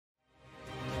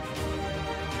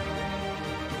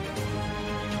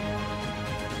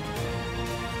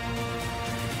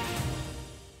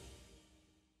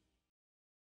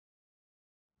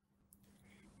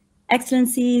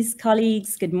Excellencies,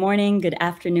 colleagues, good morning, good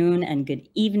afternoon, and good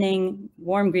evening.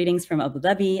 Warm greetings from Abu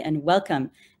Dhabi and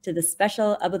welcome to the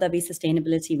special Abu Dhabi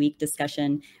Sustainability Week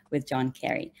discussion with John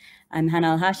Kerry. I'm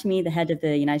Hana AlHashimi, the head of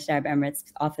the United Arab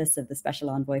Emirates Office of the Special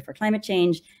Envoy for Climate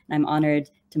Change, and I'm honored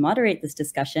to moderate this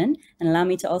discussion. And allow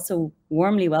me to also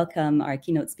warmly welcome our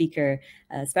keynote speaker,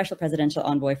 Special Presidential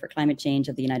Envoy for Climate Change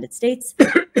of the United States.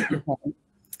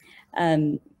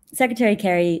 Secretary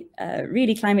Kerry,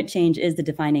 really climate change is the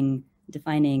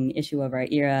defining issue of our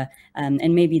era,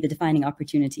 and maybe the defining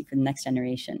opportunity for the next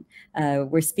generation.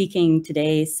 We're speaking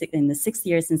today in the 6th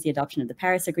year since the adoption of the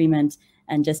Paris Agreement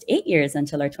and just 8 years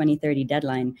until our 2030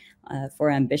 deadline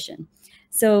for ambition.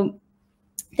 So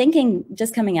thinking,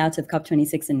 just coming out of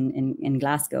COP26 in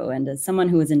Glasgow, and as someone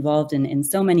who was involved in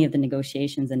so many of the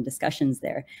negotiations and discussions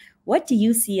there, what do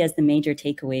you see as the major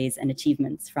takeaways and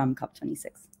achievements from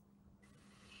COP26?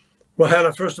 Well,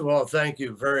 Hannah, first of all, thank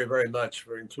you very, very much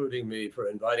for including me, for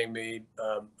inviting me.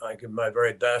 I give my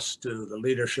very best to the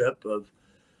leadership of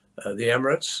the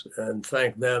Emirates and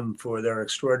thank them for their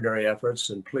extraordinary efforts.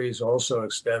 And please also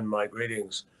extend my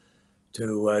greetings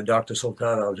to Dr.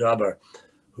 Sultan Al-Jaber,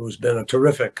 who's been a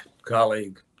terrific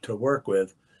colleague to work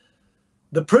with.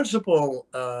 The principal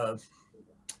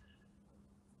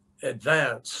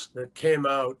advance that came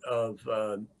out of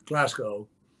Glasgow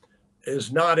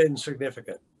is not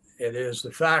insignificant. It is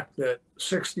the fact that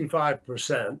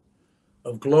 65%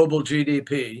 of global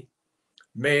GDP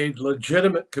made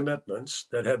legitimate commitments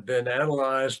that have been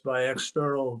analyzed by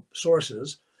external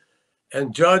sources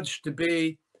and judged to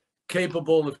be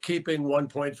capable of keeping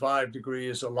 1.5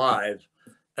 degrees alive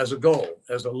as a goal,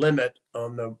 as a limit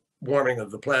on the warming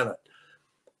of the planet.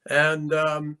 And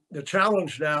the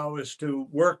challenge now is to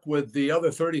work with the other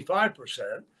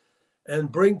 35%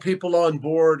 and bring people on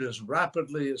board as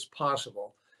rapidly as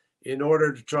possible in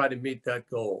order to try to meet that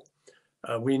goal.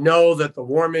 We know that the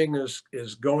warming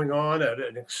is going on at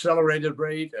an accelerated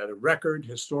rate, at a record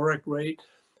historic rate,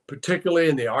 particularly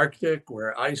in the Arctic,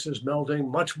 where ice is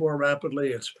melting much more rapidly.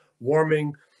 It's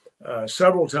warming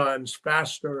several times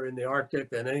faster in the Arctic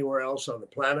than anywhere else on the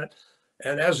planet.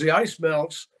 And as the ice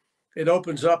melts, it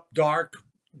opens up dark,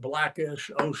 blackish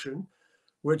ocean,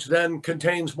 which then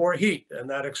contains more heat, and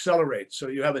that accelerates. So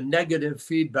you have a negative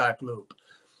feedback loop.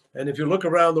 And if you look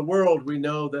around the world, we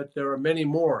know that there are many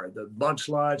more, the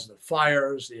mudslides, the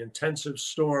fires, the intensive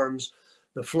storms,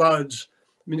 the floods.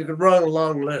 I mean, you could run a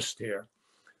long list here.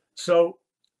 So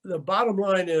the bottom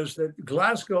line is that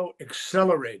Glasgow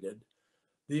accelerated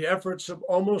the efforts of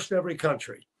almost every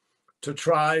country to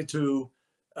try to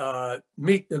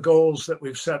meet the goals that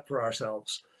we've set for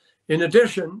ourselves. In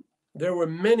addition, there were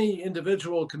many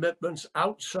individual commitments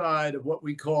outside of what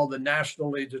we call the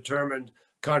nationally determined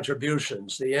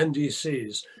contributions, the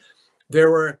NDCs. There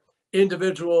were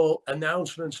individual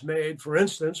announcements made, for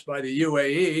instance, by the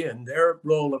UAE, and their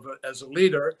role as a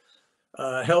leader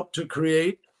helped to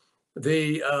create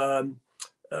the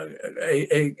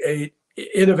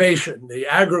innovation, the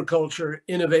agriculture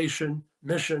innovation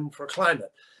mission for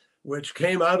climate, which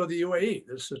came out of the UAE.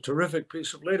 This is a terrific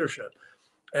piece of leadership,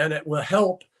 and it will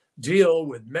help deal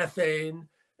with methane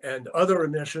and other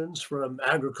emissions from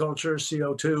agriculture,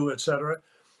 CO2, et cetera,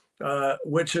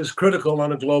 which is critical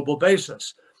on a global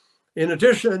basis. In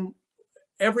addition,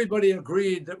 everybody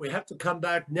agreed that we have to come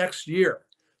back next year,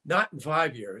 not in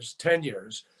 5 years, 10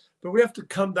 years, but we have to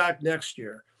come back next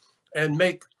year and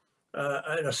make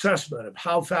an assessment of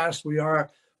how fast we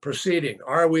are proceeding.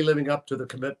 Are we living up to the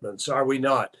commitments? Are we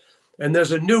not? And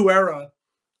there's a new era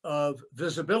of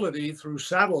visibility through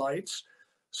satellites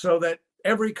so that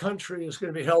every country is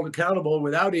going to be held accountable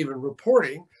without even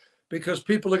reporting, because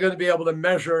people are going to be able to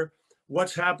measure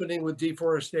what's happening with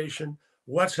deforestation,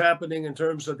 what's happening in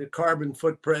terms of the carbon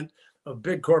footprint of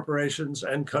big corporations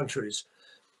and countries.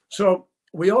 So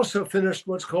we also finished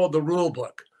what's called the rule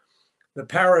book, the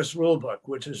Paris rule book,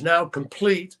 which is now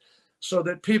complete so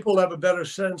that people have a better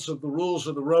sense of the rules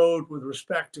of the road with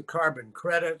respect to carbon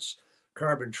credits,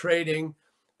 carbon trading.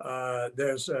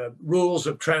 There's rules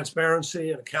of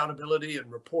transparency and accountability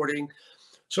and reporting.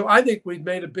 So I think we've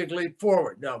made a big leap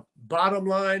forward. Now, bottom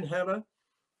line, Hannah,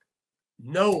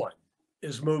 no one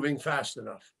is moving fast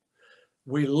enough.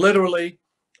 We literally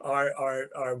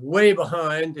are way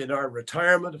behind in our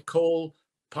retirement of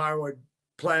coal-powered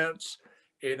plants,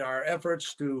 in our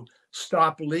efforts to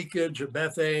stop leakage of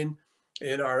methane,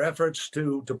 in our efforts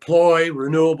to deploy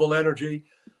renewable energy.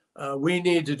 We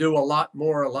need to do a lot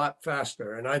more, a lot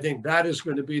faster. And I think that is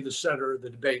going to be the center of the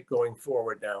debate going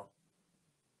forward now.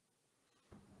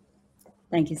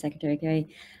 Thank you, Secretary Kerry.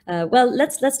 Well,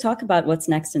 let's talk about what's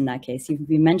next in that case.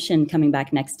 You mentioned coming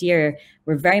back next year.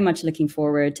 We're very much looking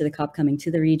forward to the COP coming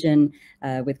to the region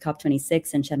with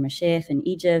COP26 in Sharm el-Sheikh in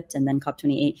Egypt, and then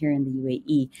COP28 here in the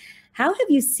UAE. How have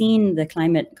you seen the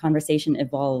climate conversation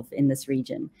evolve in this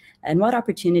region? And what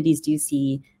opportunities do you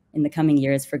see in the coming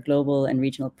years for global and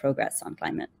regional progress on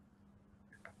climate?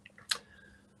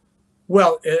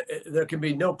 Well, there can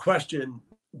be no question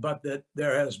but that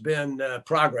there has been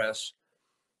progress,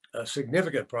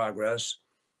 significant progress,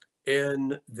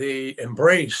 in the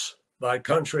embrace by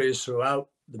countries throughout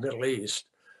the Middle East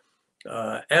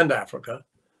and Africa,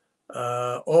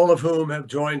 all of whom have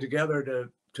joined together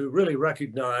to really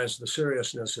recognize the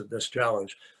seriousness of this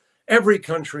challenge. Every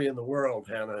country in the world,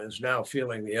 Hana, is now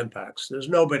feeling the impacts. There's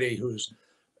nobody who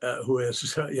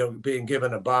is being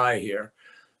given a bye here.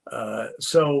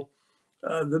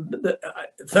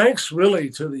 Thanks really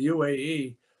to the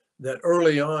UAE that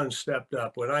early on stepped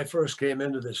up. When I first came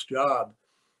into this job,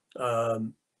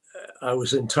 I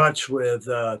was in touch with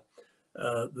the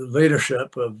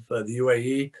leadership of the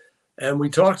UAE, and we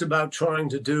talked about trying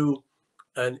to do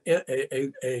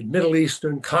a Middle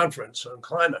Eastern conference on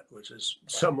climate, which is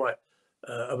somewhat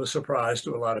of a surprise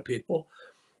to a lot of people.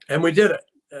 And we did it.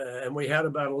 And we had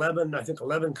about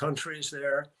 11 countries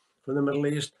there from the Middle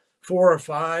East, 4 or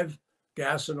 5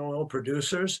 gas and oil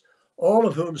producers, all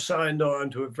of whom signed on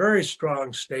to a very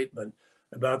strong statement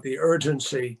about the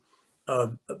urgency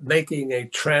of making a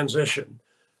transition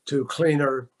to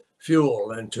cleaner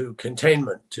fuel and to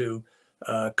containment, to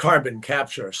carbon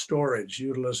capture, storage,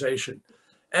 utilization,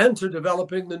 and to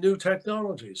developing the new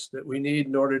technologies that we need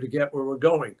in order to get where we're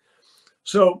going.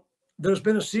 So there's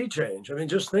been a sea change. I mean,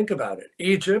 just think about it.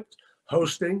 Egypt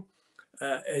hosting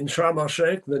in Sharm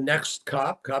el-Sheikh the next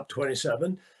COP,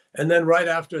 COP27, and then right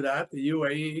after that, the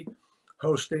UAE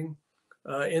hosting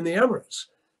in the Emirates.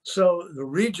 So the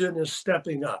region is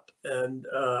stepping up, and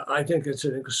I think it's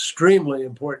an extremely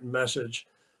important message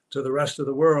to the rest of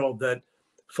the world that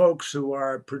folks who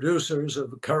are producers of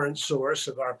the current source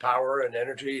of our power and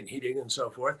energy and heating and so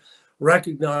forth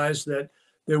recognize that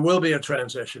there will be a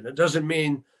transition. It doesn't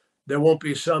mean there won't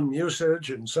be some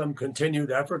usage and some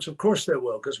continued efforts. Of course there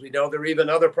will, because we know there are even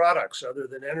other products other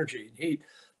than energy and heat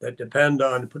that depend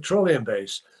on petroleum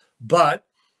base. But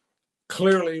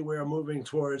clearly we're moving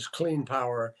towards clean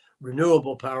power,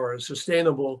 renewable power,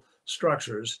 sustainable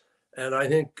structures. And I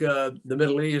think the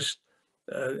Middle East,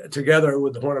 together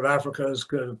with the Horn of Africa, is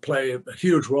going to play a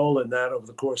huge role in that over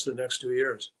the course of the next 2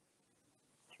 years.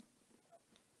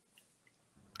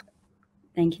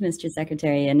 Thank you, Mr.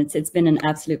 Secretary, and it's been an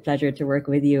absolute pleasure to work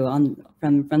with you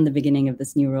from the beginning of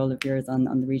this new role of yours on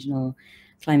the regional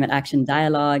climate action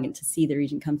dialogue, and to see the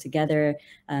region come together,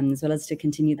 as well as to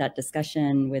continue that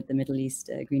discussion with the Middle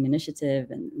East Green Initiative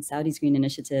and Saudi's Green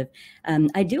Initiative.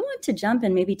 I do want to jump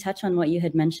and maybe touch on what you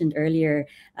had mentioned earlier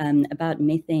about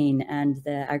methane and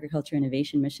the Agriculture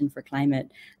Innovation Mission for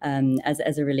Climate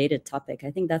as a related topic.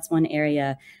 I think that's one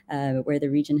area where the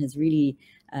region has really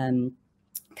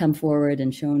come forward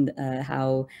and shown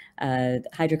how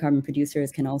hydrocarbon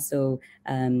producers can also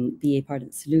be a part of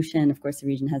the solution. Of course, the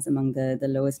region has among the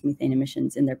lowest methane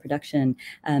emissions in their production.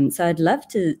 So I'd love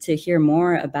to hear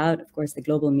more about, of course, the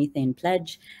Global Methane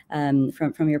Pledge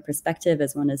from your perspective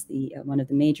as one of the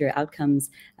major outcomes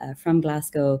from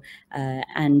Glasgow,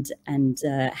 and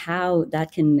how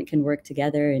that can work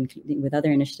together, including with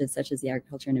other initiatives such as the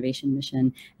Agriculture Innovation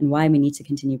Mission, and why we need to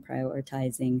continue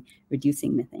prioritizing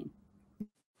reducing methane.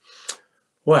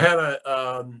 Well, Hannah,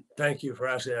 thank you for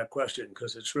asking that question,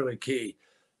 because it's really key.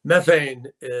 Methane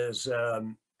is,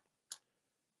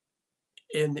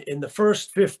 in the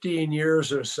first 15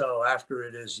 years or so after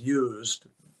it is used,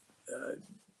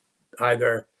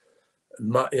 either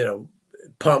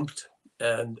pumped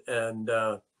and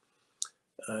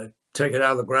taken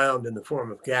out of the ground in the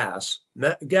form of gas.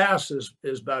 Gas is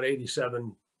about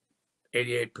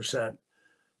 88%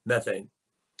 methane.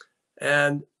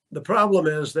 And the problem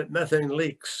is that methane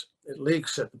leaks. It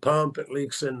leaks at the pump, it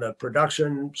leaks in the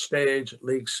production stage, it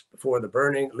leaks before the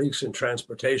burning, it leaks in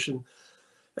transportation.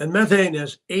 And methane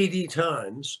is 80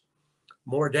 times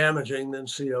more damaging than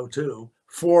CO2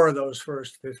 for those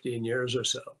first 15 years or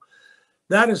so.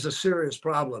 That is a serious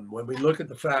problem when we look at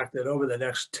the fact that over the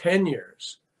next 10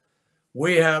 years,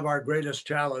 we have our greatest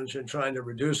challenge in trying to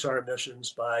reduce our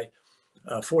emissions by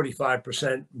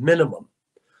 45% minimum.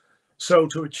 So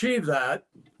to achieve that,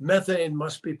 methane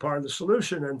must be part of the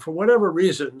solution. And for whatever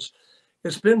reasons,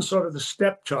 it's been sort of the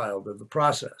stepchild of the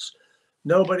process.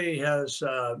 Nobody has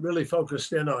really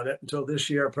focused in on it until this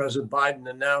year. President Biden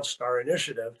announced our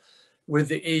initiative with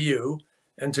the EU.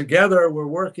 And together we're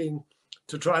working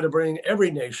to try to bring every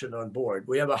nation on board.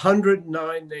 We have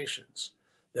 109 nations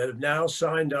that have now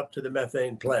signed up to the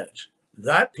methane pledge.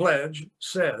 That pledge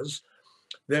says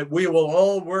that we will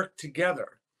all work together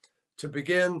to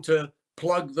begin to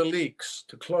plug the leaks,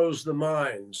 to close the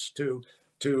mines, to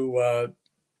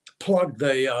plug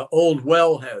the old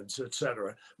wellheads, et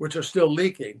cetera, which are still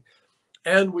leaking.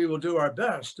 And we will do our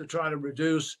best to try to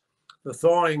reduce the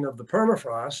thawing of the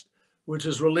permafrost, which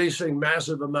is releasing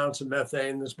massive amounts of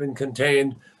methane that's been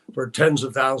contained for tens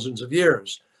of thousands of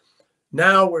years.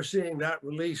 Now we're seeing that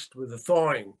released with the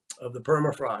thawing of the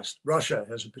permafrost. Russia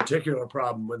has a particular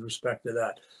problem with respect to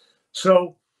that.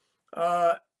 So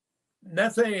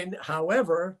methane,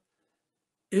 however,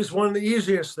 is one of the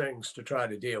easiest things to try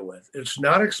to deal with. It's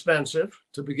not expensive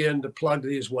to begin to plug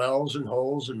these wells and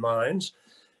holes and mines.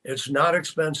 It's not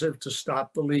expensive to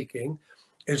stop the leaking.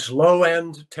 It's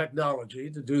low-end technology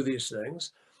to do these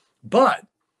things. But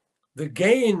the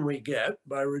gain we get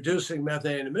by reducing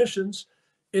methane emissions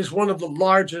is one of the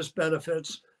largest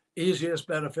benefits, easiest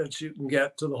benefits you can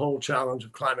get to the whole challenge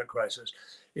of climate crisis.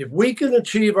 If we can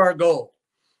achieve our goal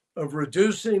of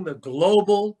reducing the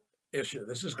global issue,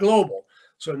 this is global,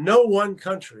 so no one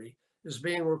country is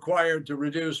being required to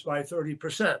reduce by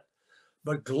 30%.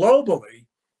 But globally,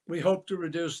 we hope to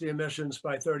reduce the emissions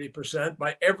by 30%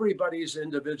 by everybody's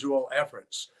individual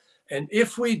efforts. And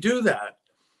if we do that,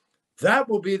 that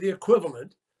will be the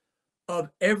equivalent of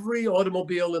every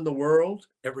automobile in the world,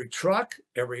 every truck,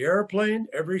 every airplane,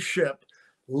 every ship,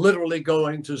 literally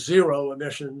going to zero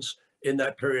emissions in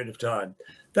that period of time.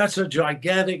 That's a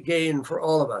gigantic gain for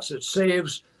all of us. It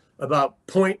saves about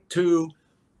 0.2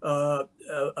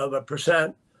 of a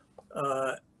percent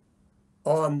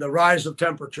on the rise of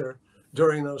temperature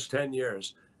during those 10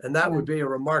 years. And that would be a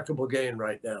remarkable gain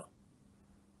right now.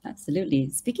 Absolutely.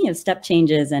 Speaking of step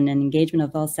changes and engagement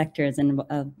of all sectors, and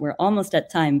we're almost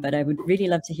at time, but I would really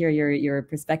love to hear your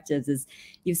perspectives. Is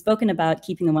you've spoken about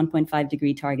keeping the 1.5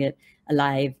 degree target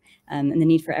alive and the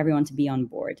need for everyone to be on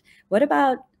board. What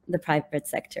about the private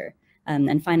sector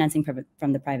and financing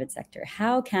from the private sector?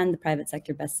 How can the private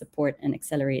sector best support and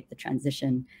accelerate the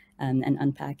transition and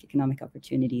unpack economic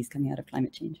opportunities coming out of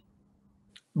climate change?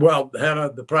 Well,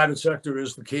 Hannah, the private sector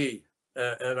is the key,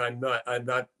 and I'm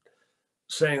not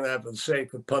saying that for the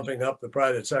sake of pumping up the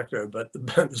private sector, but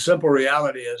the simple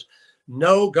reality is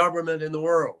no government in the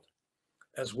world,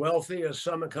 as wealthy as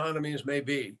some economies may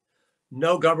be,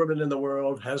 no government in the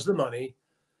world has the money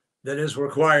that is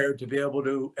required to be able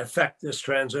to effect this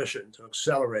transition, to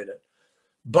accelerate it.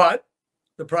 But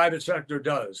the private sector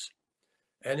does.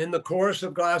 And in the course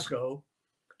of Glasgow,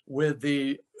 with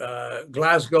the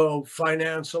Glasgow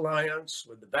Finance Alliance,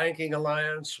 with the Banking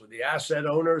Alliance, with the Asset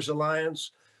Owners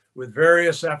Alliance, with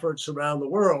various efforts around the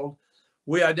world,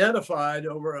 we identified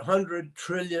over $100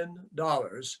 trillion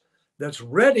that's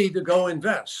ready to go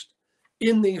invest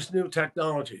in these new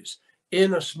technologies,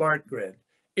 in a smart grid,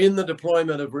 in the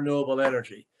deployment of renewable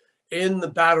energy, in the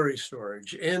battery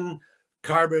storage, in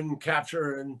carbon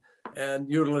capture and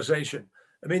utilization.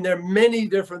 I mean, there are many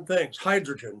different things.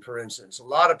 Hydrogen, for instance, a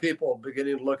lot of people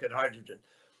beginning to look at hydrogen.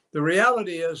 The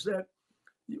reality is that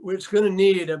it's going to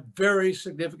need a very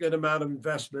significant amount of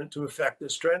investment to effect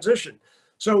this transition.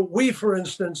 So we, for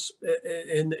instance,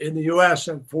 in the US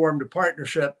have formed a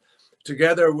partnership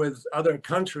together with other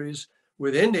countries,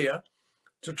 with India,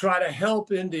 to try to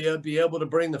help India be able to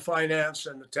bring the finance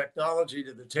and the technology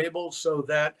to the table so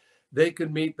that they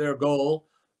can meet their goal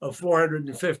of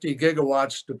 450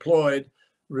 gigawatts deployed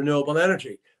renewable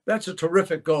energy. That's a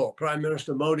terrific goal. Prime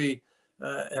Minister Modi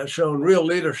has shown real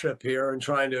leadership here in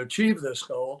trying to achieve this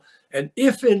goal. And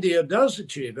if India does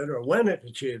achieve it, or when it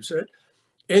achieves it,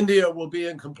 India will be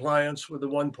in compliance with the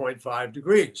 1.5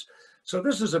 degrees. So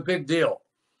this is a big deal.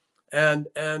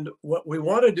 And what we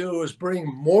want to do is bring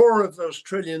more of those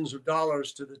trillions of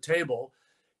dollars to the table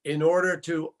in order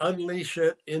to unleash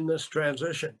it in this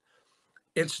transition.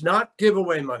 It's not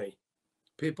giveaway money.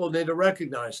 People need to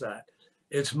recognize that.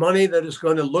 It's money that is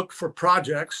going to look for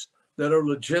projects that are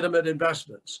legitimate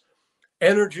investments.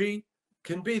 Energy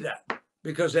can be that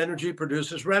because energy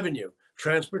produces revenue.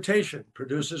 Transportation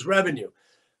produces revenue.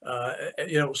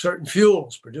 Certain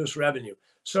fuels produce revenue.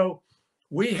 So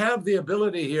we have the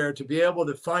ability here to be able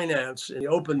to finance in the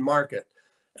open market.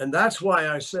 And that's why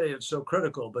I say it's so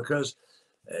critical, because,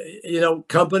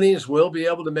 companies will be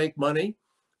able to make money.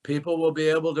 People will be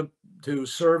able to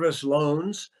service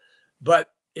loans.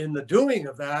 But in the doing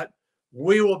of that,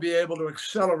 we will be able to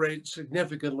accelerate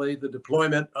significantly the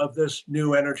deployment of this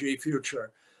new energy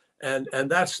future. And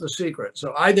that's the secret.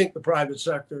 So I think the private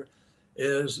sector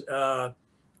is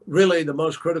really the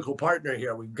most critical partner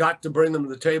here. We've got to bring them to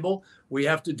the table. We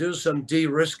have to do some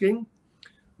de-risking.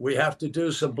 We have to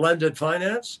do some blended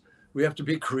finance. We have to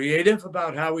be creative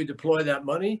about how we deploy that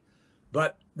money.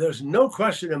 But there's no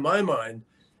question in my mind,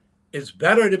 it's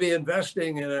better to be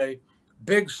investing in a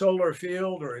big solar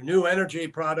field or a new energy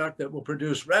product that will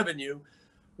produce revenue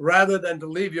rather than to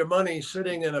leave your money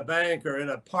sitting in a bank or in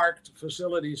a parked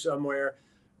facility somewhere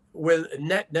with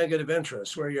net negative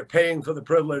interest where you're paying for the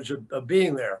privilege of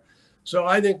being there. So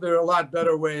I think there are a lot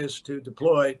better ways to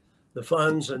deploy the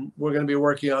funds, and we're going to be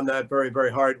working on that very,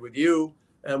 very hard with you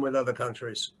and with other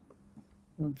countries.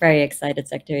 Very excited,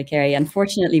 Secretary Kerry.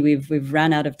 Unfortunately, we've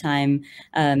run out of time.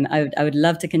 I would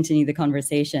love to continue the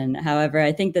conversation. However,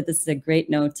 I think that this is a great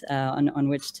note on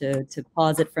which to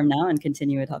pause it from now and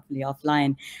continue it hopefully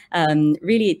offline.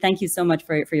 Really, thank you so much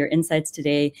for your insights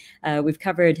today. We've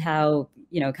covered how,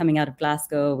 coming out of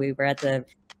Glasgow, we were at the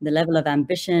level of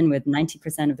ambition with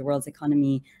 90% of the world's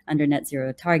economy under net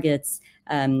zero targets,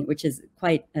 which is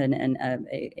quite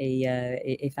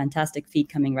a fantastic feat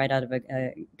coming right out of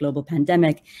a global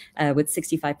pandemic, with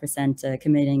 65%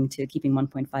 committing to keeping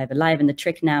 1.5 alive. And the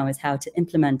trick now is how to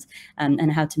implement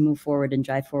and how to move forward and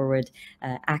drive forward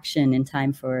action in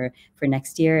time for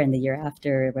next year and the year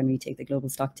after when we take the global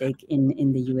stocktake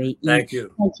in the UAE. Thank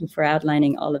you. Thank you for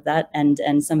outlining all of that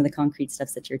and some of the concrete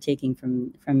steps that you're taking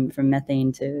from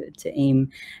methane to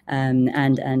AIM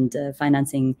and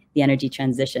financing the energy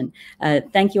transition.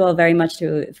 Thank you all very much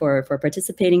for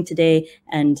participating today,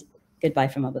 and goodbye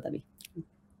from Abu Dhabi.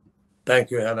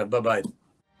 Thank you, Hana. Bye-bye.